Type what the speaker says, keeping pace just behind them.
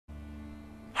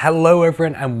Hello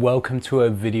everyone and welcome to a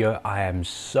video I am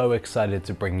so excited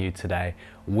to bring you today.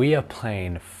 We are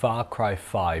playing Far Cry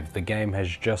 5. The game has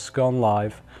just gone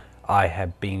live. I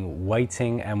have been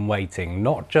waiting and waiting,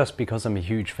 not just because I'm a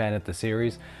huge fan of the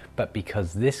series, but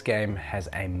because this game has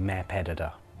a map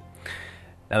editor.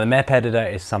 Now the map editor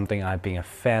is something I've been a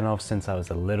fan of since I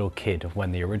was a little kid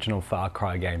when the original Far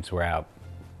Cry games were out.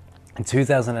 In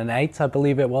 2008, I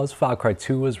believe it was, Far Cry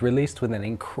 2 was released with an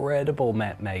incredible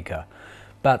map maker.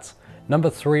 But number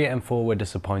 3 and 4 were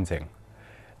disappointing.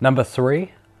 Number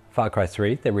 3, Far Cry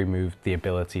 3, they removed the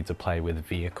ability to play with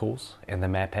vehicles in the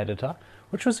map editor,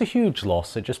 which was a huge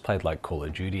loss. It just played like Call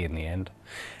of Duty in the end.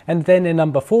 And then in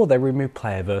number 4, they removed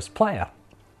player versus player.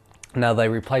 Now they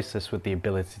replaced this with the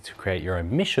ability to create your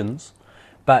own missions,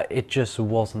 but it just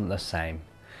wasn't the same.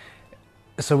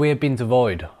 So we have been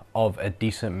devoid of a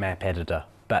decent map editor,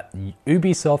 but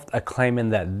Ubisoft are claiming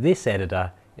that this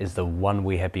editor is the one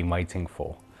we have been waiting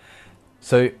for.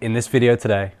 So in this video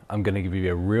today, I'm going to give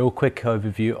you a real quick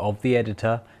overview of the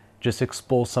editor, just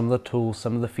explore some of the tools,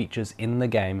 some of the features in the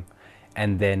game,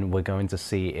 and then we're going to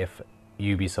see if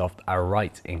Ubisoft are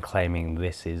right in claiming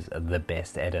this is the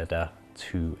best editor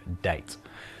to date.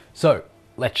 So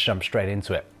let's jump straight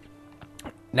into it.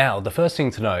 Now, the first thing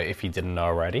to know, if you didn't know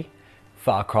already,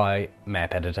 Far Cry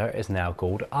map editor is now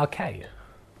called Arcade.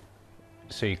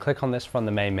 So you click on this from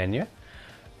the main menu.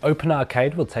 Open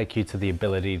Arcade will take you to the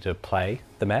ability to play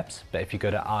the maps, but if you go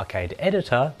to Arcade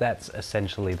Editor, that's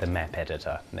essentially the map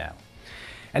editor now.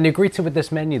 And you're greeted with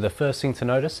this menu. The first thing to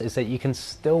notice is that you can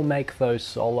still make those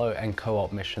solo and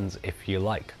co-op missions if you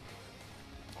like.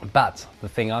 But the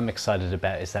thing I'm excited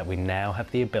about is that we now have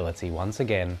the ability, once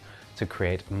again, to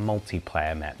create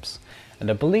multiplayer maps. And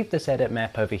I believe this edit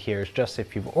map over here is just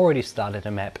if you've already started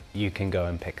a map, you can go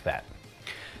and pick that.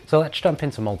 So let's jump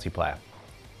into multiplayer.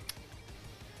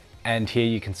 And here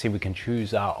you can see we can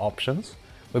choose our options.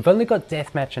 We've only got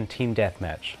deathmatch and team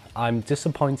deathmatch. I'm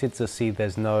disappointed to see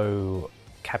there's no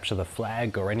capture the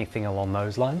flag or anything along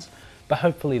those lines, but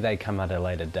hopefully they come at a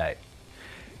later date.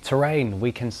 Terrain,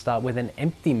 we can start with an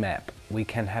empty map. We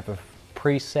can have a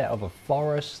preset of a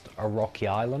forest, a rocky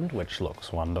island, which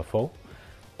looks wonderful,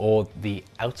 or the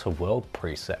outer world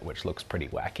preset, which looks pretty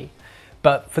wacky.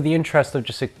 But for the interest of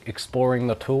just exploring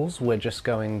the tools, we're just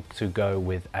going to go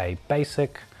with a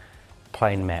basic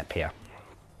plain map here.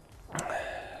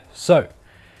 So,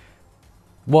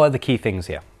 what are the key things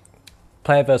here?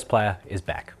 Player versus player is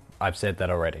back. I've said that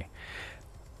already.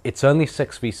 It's only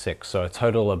 6v6, so a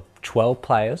total of 12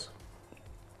 players,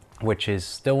 which is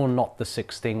still not the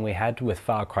 16 we had with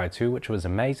Far Cry 2, which was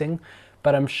amazing,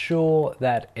 but I'm sure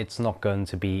that it's not going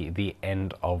to be the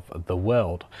end of the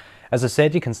world. As I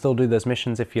said, you can still do those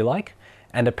missions if you like,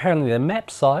 and apparently the map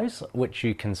size, which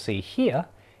you can see here,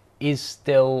 is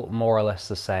still more or less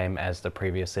the same as the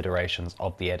previous iterations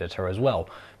of the editor as well,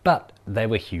 but they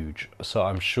were huge, so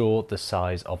I'm sure the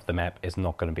size of the map is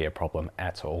not going to be a problem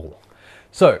at all.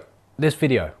 So this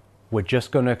video, we're just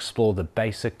going to explore the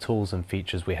basic tools and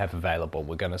features we have available.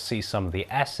 We're going to see some of the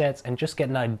assets and just get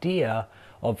an idea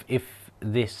of if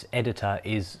this editor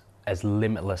is as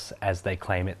limitless as they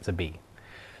claim it to be.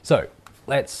 So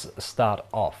let's start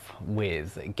off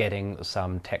with getting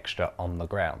some texture on the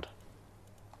ground.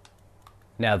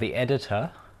 Now the editor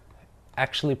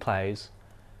actually plays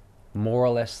more or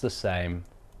less the same,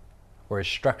 or is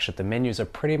structured. The menus are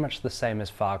pretty much the same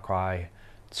as Far Cry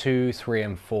 2, 3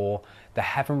 and 4. They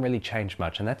haven't really changed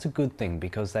much, and that's a good thing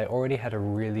because they already had a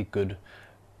really good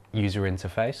user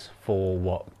interface for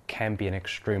what can be an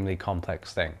extremely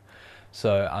complex thing.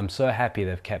 So I'm so happy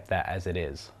they've kept that as it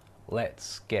is.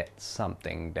 Let's get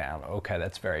something down. Okay,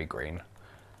 that's very green.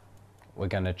 We're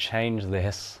going to change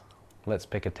this. Let's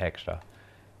pick a texture.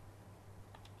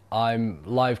 I'm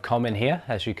live comment here,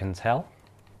 as you can tell.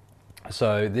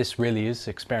 So this really is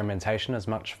experimentation as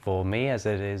much for me as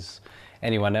it is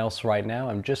anyone else right now.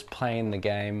 I'm just playing the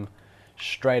game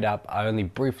straight up. I only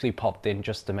briefly popped in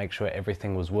just to make sure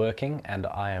everything was working, and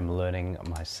I am learning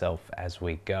myself as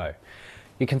we go.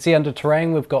 You can see under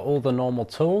terrain, we've got all the normal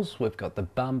tools. We've got the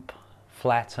bump,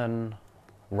 flatten,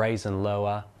 raise and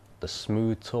lower, the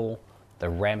smooth tool, the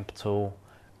ramp tool,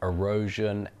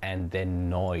 erosion, and then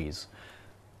noise.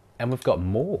 And we've got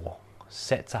more,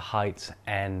 set to height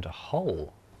and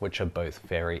hole, which are both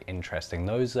very interesting.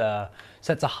 Those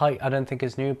set to height I don't think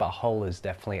is new, but hole is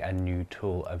definitely a new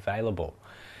tool available.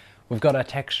 We've got our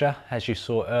texture, as you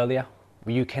saw earlier.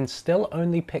 You can still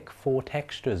only pick 4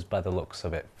 textures by the looks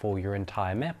of it for your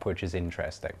entire map, which is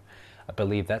interesting. I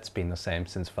believe that's been the same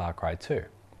since Far Cry 2.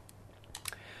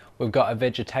 We've got a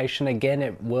vegetation. Again,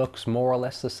 it works more or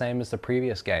less the same as the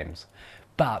previous games.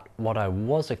 But what I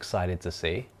was excited to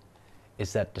see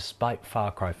is that despite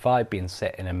Far Cry 5 being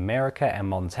set in America and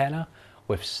Montana,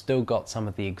 we've still got some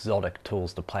of the exotic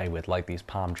tools to play with, like these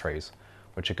palm trees,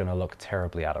 which are going to look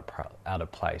terribly out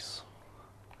of place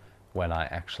when I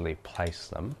actually place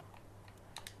them,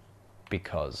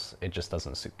 because it just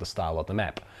doesn't suit the style of the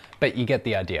map. But you get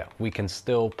the idea. We can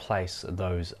still place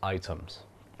those items.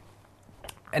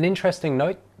 An interesting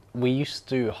note, we used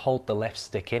to hold the left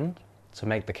stick in to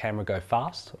make the camera go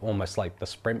fast, almost like the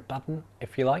sprint button,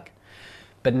 if you like.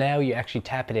 But now you actually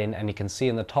tap it in and you can see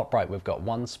in the top right we've got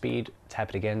 1 speed, tap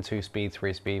it again, 2 speed,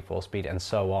 3 speed, 4 speed, and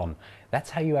so on. That's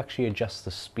how you actually adjust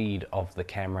the speed of the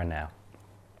camera now.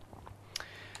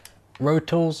 Road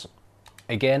tools,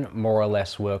 again, more or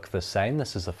less work the same.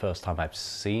 This is the first time I've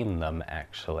seen them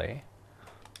actually.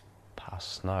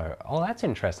 Past snow. Oh, that's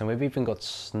interesting. We've even got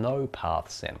snow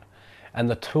paths in. And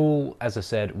the tool, as I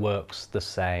said, works the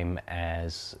same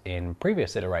as in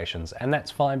previous iterations, and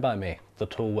that's fine by me. The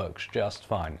tool works just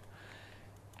fine.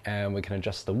 And we can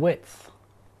adjust the width.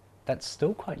 That's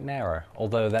still quite narrow,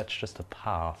 although that's just a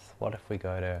path. What if we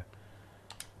go to...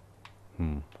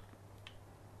 I'm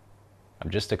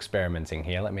just experimenting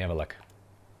here. Let me have a look.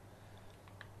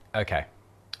 Okay.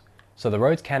 So the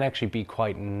roads can actually be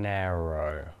quite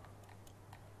narrow.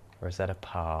 Or is that a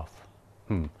path?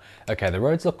 Okay, the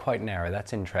roads look quite narrow.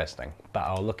 That's interesting, but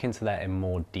I'll look into that in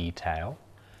more detail.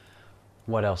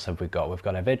 What else have we got? We've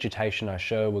got our vegetation, our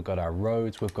show, we've got our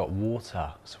roads, we've got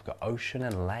water. So we've got ocean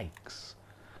and lakes.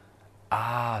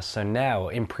 Ah, so now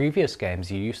in previous games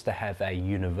you used to have a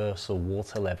universal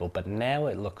water level, but now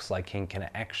it looks like you can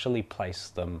actually place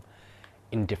them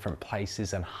in different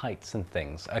places and heights and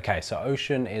things. Okay, so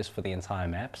ocean is for the entire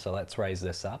map, so let's raise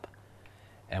this up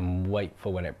and wait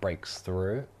for when it breaks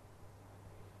through.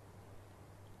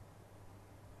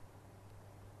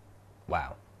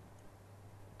 Wow.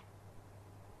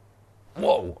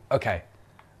 Whoa, okay.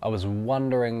 I was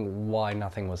wondering why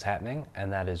nothing was happening,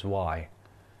 and that is why.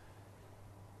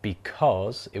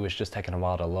 Because it was just taking a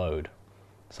while to load.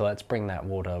 So let's bring that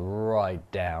water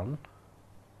right down.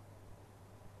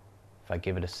 If I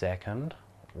give it a second.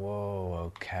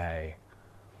 Whoa, okay.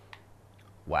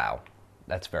 Wow,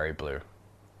 that's very blue.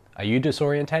 Are you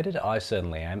disorientated? I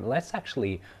certainly am. Let's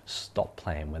actually stop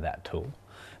playing with that tool.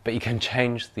 But you can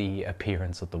change the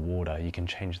appearance of the water, you can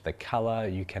change the color,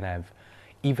 you can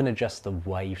even adjust the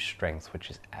wave strength,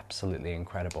 which is absolutely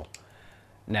incredible.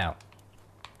 Now,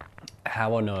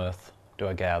 how on earth do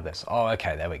I get out of this? Oh,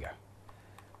 okay, there we go.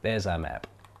 There's our map.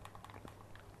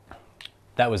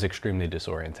 That was extremely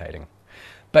disorientating.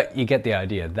 But you get the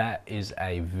idea, that is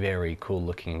a very cool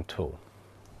looking tool.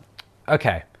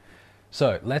 Okay.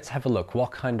 So let's have a look.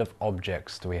 What kind of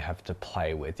objects do we have to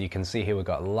play with? You can see here we've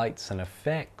got lights and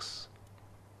effects.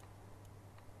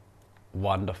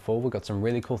 Wonderful. We've got some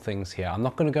really cool things here. I'm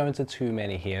not going to go into too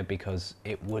many here because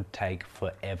it would take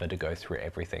forever to go through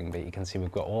everything. But you can see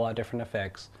we've got all our different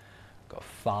effects. We've got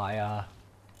fire,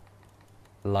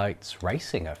 lights,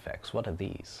 racing effects. What are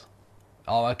these?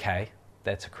 Oh, okay.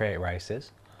 They're to create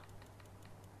races.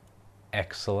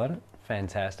 Excellent.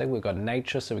 Fantastic. We've got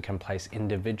nature, so we can place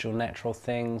individual natural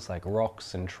things like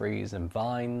rocks and trees and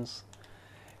vines.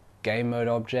 Game mode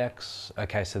objects.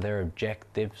 Okay, so they're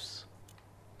objectives.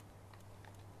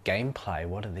 Gameplay,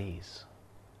 what are these?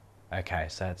 Okay,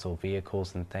 so that's all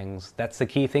vehicles and things. That's the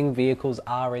key thing. Vehicles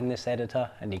are in this editor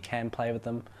and you can play with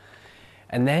them.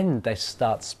 And then they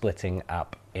start splitting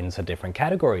up into different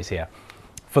categories here.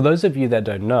 For those of you that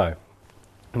don't know,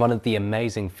 one of the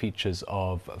amazing features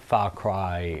of Far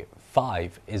Cry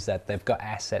 5 is that they've got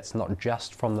assets not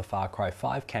just from the Far Cry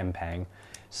 5 campaign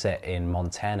set in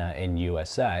Montana in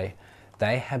USA.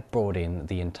 They have brought in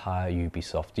the entire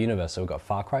Ubisoft universe. So we've got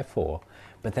Far Cry 4,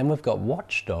 but then we've got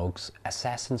Watch Dogs,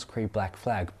 Assassin's Creed Black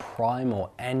Flag,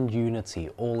 Primal, and Unity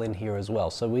all in here as well.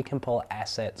 So we can pull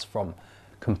assets from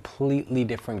completely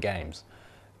different games.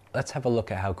 Let's have a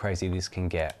look at how crazy this can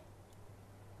get.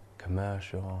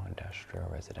 Commercial, industrial,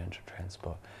 residential,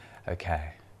 transport.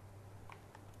 Okay.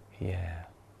 Yeah.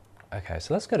 Okay,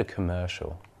 so let's go to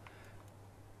commercial.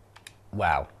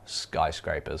 Wow,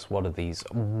 skyscrapers. What are these?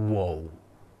 Whoa.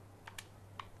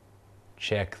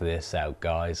 Check this out,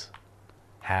 guys.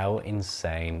 How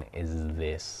insane is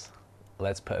this?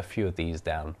 Let's put a few of these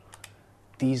down.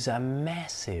 These are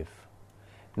massive.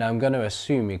 Now I'm going to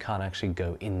assume you can't actually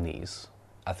go in these.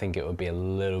 I think it would be a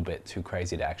little bit too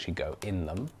crazy to actually go in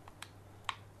them.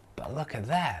 But look at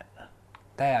that.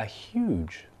 They are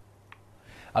huge.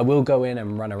 I will go in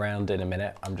and run around in a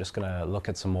minute. I'm just going to look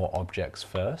at some more objects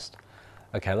first.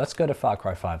 Okay, let's go to Far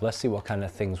Cry 5. Let's see what kind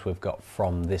of things we've got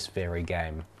from this very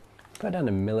game. Go down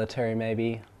to military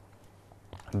maybe.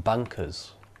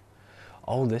 Bunkers.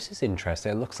 Oh, this is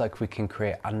interesting. It looks like we can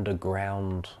create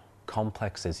underground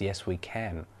complexes. Yes, we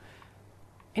can.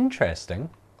 Interesting.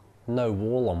 No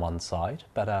wall on one side,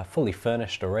 but fully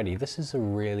furnished already. This is a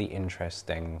really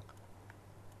interesting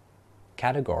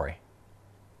category.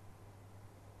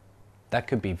 That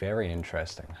could be very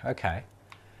interesting. Okay.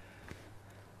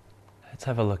 Let's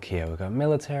have a look here. We've got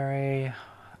military,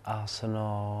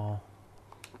 arsenal.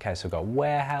 Okay, so we've got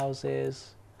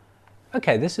warehouses.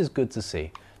 Okay, this is good to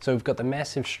see. So we've got the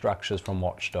massive structures from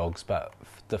Watch Dogs, but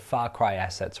the Far Cry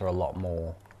assets are a lot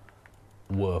more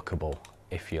workable,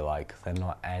 if you like. They're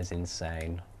not as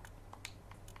insane.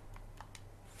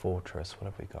 Fortress, what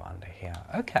have we got under here?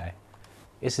 Okay,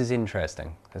 this is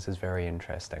interesting. This is very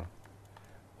interesting.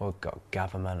 We've got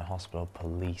government, hospital,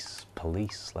 police.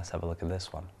 Police, let's have a look at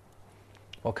this one.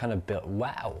 What kind of build?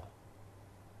 Wow.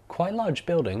 Quite large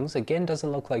buildings. Again,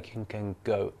 doesn't look like you can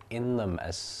go in them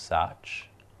as such.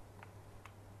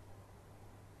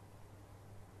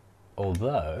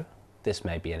 Although, this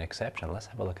may be an exception. Let's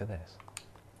have a look at this.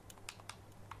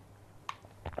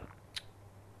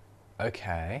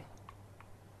 Okay.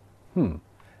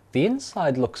 The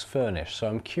inside looks furnished, so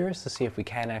I'm curious to see if we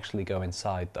can actually go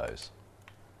inside those.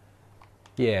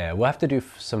 Yeah, we'll have to do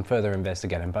some further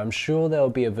investigating, but I'm sure there'll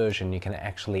be a version you can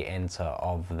actually enter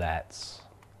of that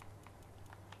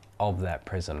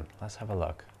prison. Let's have a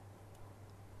look.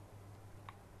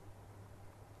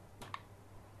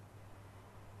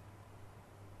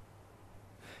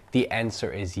 The answer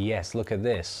is yes. Look at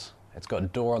this. It's got a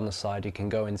door on the side. You can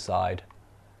go inside.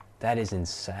 That is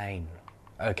insane.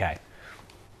 Okay,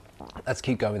 let's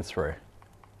keep going through.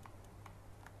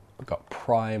 We've got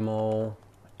primal.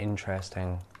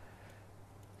 Interesting.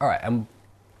 All right, and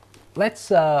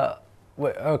let's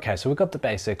okay, so we've got the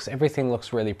basics. Everything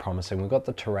looks really promising. We've got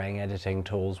the terrain editing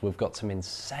tools. We've got some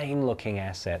insane looking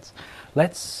assets.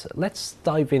 Let's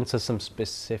dive into some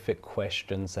specific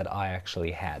questions that I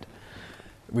actually had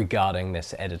regarding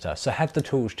this editor. So have the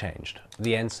tools changed?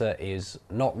 The answer is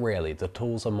not really. The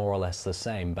tools are more or less the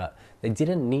same, but they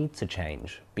didn't need to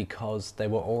change because they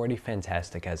were already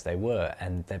fantastic as they were,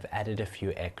 and they've added a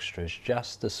few extras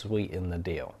just to sweeten the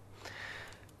deal.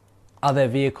 Are there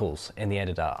vehicles in the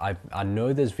editor? I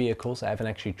know there's vehicles. I haven't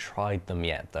actually tried them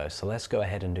yet though, so let's go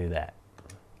ahead and do that.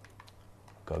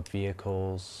 Got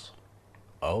vehicles.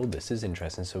 Oh, this is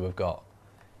interesting. So we've got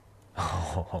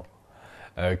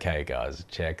okay guys,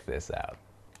 check this out.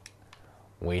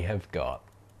 We have got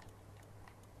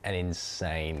an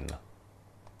insane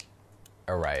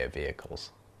array of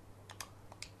vehicles.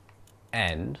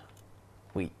 And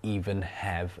we even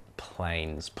have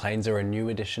planes. Planes are a new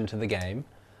addition to the game.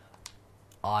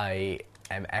 I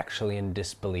am actually in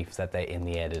disbelief that they're in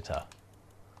the editor.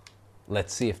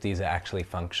 Let's see if these are actually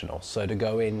functional. So to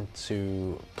go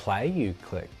into play, you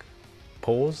click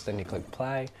pause, then you click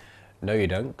play. No, you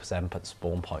don't, because I haven't put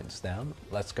spawn points down.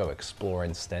 Let's go explore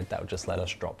instead. That would just let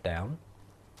us drop down.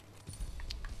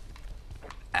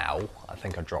 Ow, I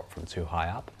think I dropped from too high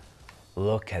up.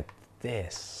 Look at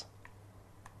this.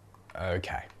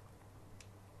 Okay.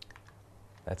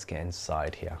 Let's get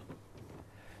inside here.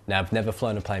 Now, I've never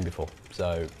flown a plane before,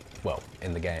 so, well,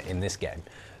 in this game.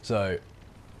 So,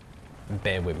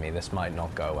 bear with me, this might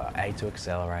not go well. A to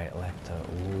accelerate, left to,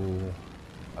 ooh,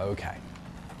 okay.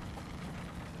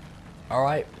 All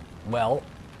right, well,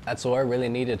 that's all I really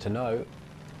needed to know.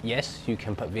 Yes, you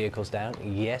can put vehicles down.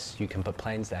 Yes, you can put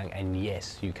planes down, and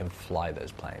yes, you can fly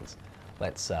those planes.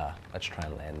 Let's try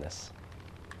and land this.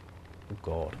 Oh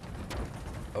God.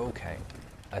 Okay,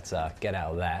 let's get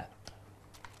out of that.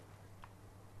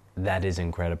 That is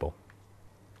incredible.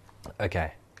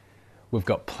 Okay, we've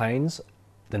got planes.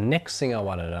 The next thing I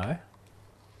want to know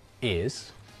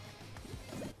is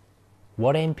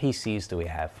what NPCs do we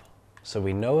have? So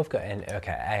we know we've got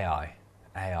okay, AI.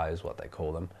 AI is what they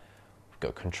call them. We've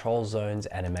got control zones,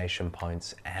 animation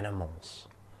points, animals.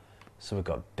 So we've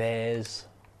got bears,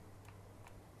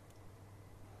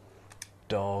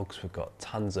 dogs, we've got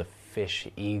tons of fish,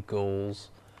 eagles,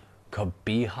 we've got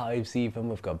beehives even,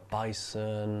 we've got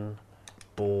bison,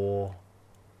 boar,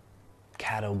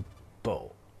 cattle,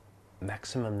 bull.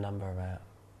 Maximum number of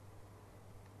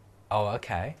oh,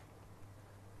 okay.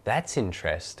 That's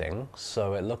interesting.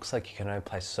 So it looks like you can only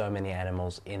place so many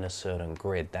animals in a certain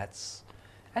grid. That's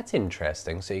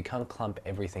interesting. So you can't clump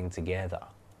everything together.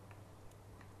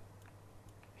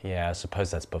 Yeah, I suppose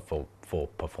that's for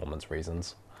performance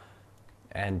reasons.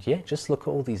 And yeah, just look at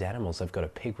all these animals. They've got a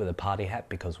pig with a party hat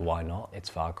because why not? It's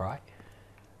Far Cry.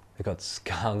 They've got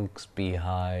skunks,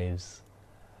 beehives,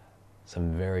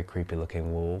 some very creepy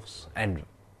looking wolves. And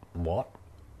what?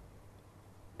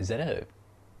 Is that a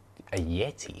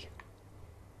Yeti?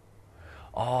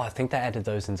 Oh, I think they added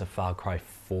those into Far Cry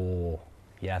 4.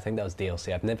 Yeah, I think that was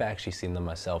DLC. I've never actually seen them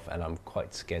myself, and I'm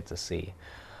quite scared to see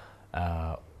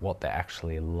what they're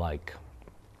actually like.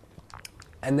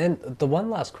 And then the one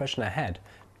last question I had,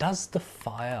 does the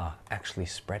fire actually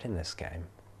spread in this game?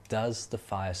 Does the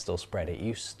fire still spread? It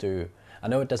used to. I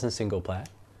know it doesn't single player,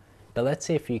 but let's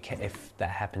see if that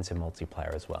happens in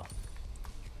multiplayer as well.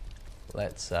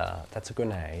 Let's, that's a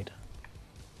grenade.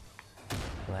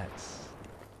 Let's,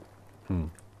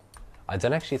 I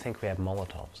don't actually think we have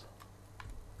Molotovs.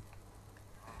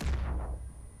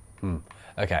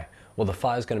 Okay, well the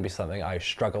fire's gonna be something I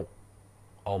struggle.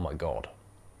 Oh my God.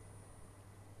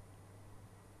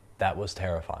 That was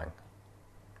terrifying.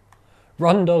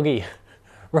 Run, doggy,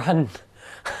 run.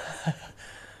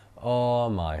 Oh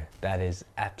my, that is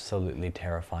absolutely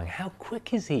terrifying. How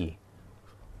quick is he?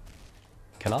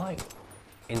 Can I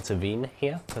intervene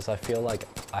here? Because I feel like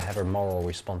I have a moral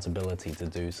responsibility to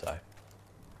do so.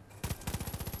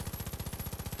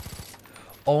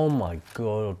 Oh my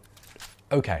God.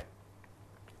 Okay.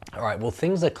 All right, well,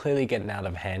 things are clearly getting out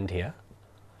of hand here.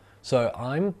 So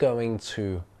I'm going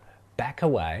to back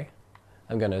away.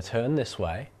 I'm going to turn this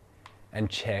way and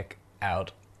check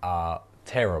out our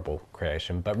terrible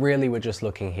creation. But really, we're just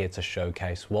looking here to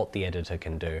showcase what the editor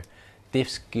can do.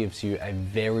 This gives you a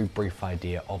very brief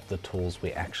idea of the tools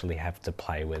we actually have to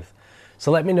play with.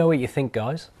 So let me know what you think,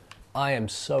 guys. I am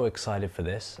so excited for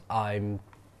this.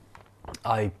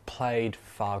 I played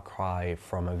Far Cry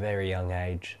from a very young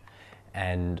age,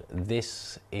 and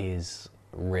this is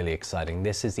really exciting.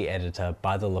 This is the editor,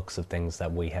 by the looks of things,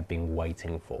 that we have been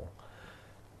waiting for.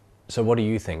 So what do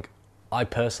you think? I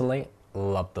personally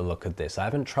love the look of this. I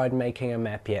haven't tried making a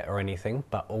map yet or anything,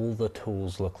 but all the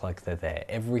tools look like they're there.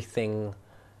 Everything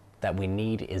that we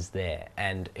need is there,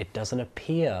 and it doesn't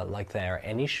appear like there are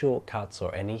any shortcuts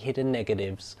or any hidden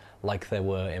negatives like there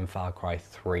were in Far Cry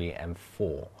 3 and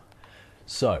 4.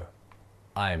 So,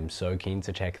 I am so keen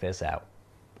to check this out.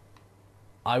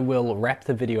 I will wrap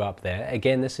the video up there.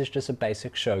 Again, this is just a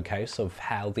basic showcase of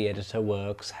how the editor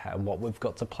works, what we've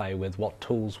got to play with, what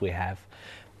tools we have.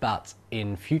 But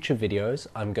in future videos,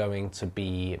 I'm going to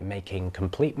be making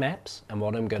complete maps, and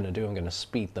what I'm going to do, I'm going to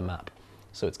speed them up.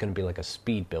 So it's going to be like a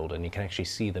speed build, and you can actually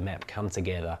see the map come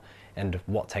together, and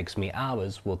what takes me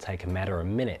hours will take a matter of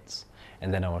minutes,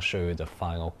 and then I will show you the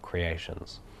final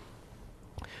creations.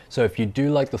 So if you do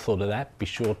like the thought of that, be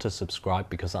sure to subscribe,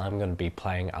 because I'm going to be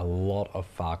playing a lot of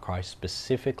Far Cry,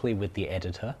 specifically with the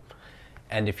editor.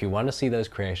 And if you want to see those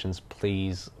creations,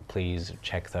 please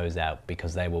check those out,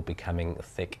 because they will be coming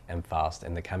thick and fast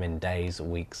in the coming days,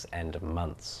 weeks, and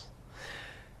months.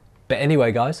 But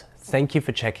anyway, guys, thank you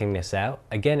for checking this out.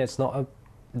 Again, it's not a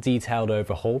detailed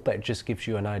overhaul, but it just gives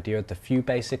you an idea of the few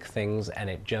basic things, and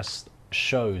it just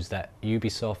shows that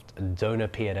Ubisoft don't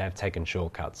appear to have taken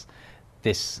shortcuts.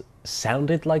 This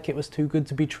sounded like it was too good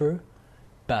to be true,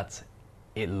 but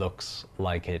it looks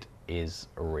like it is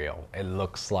real. It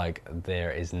looks like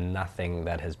there is nothing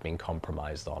that has been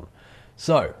compromised on.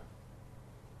 So,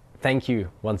 thank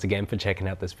you once again for checking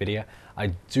out this video. I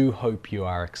do hope you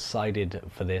are excited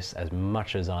for this as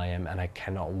much as I am, and I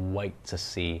cannot wait to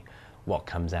see what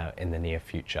comes out in the near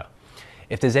future.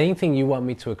 If there's anything you want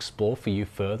me to explore for you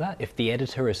further, if the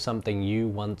editor is something you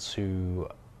want to,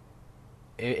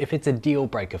 if it's a deal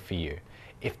breaker for you,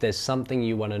 if there's something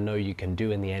you want to know you can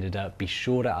do in the editor, be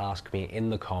sure to ask me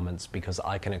in the comments, because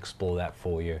I can explore that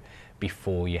for you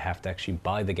before you have to actually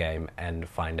buy the game and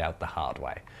find out the hard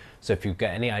way. So if you've got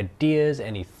any ideas,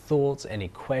 any thoughts, any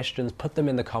questions, put them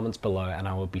in the comments below, and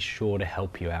I will be sure to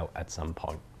help you out at some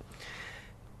point.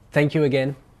 Thank you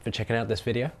again for checking out this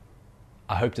video.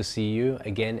 I hope to see you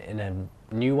again in a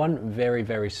new one very,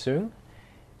 very soon,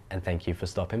 and thank you for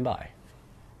stopping by.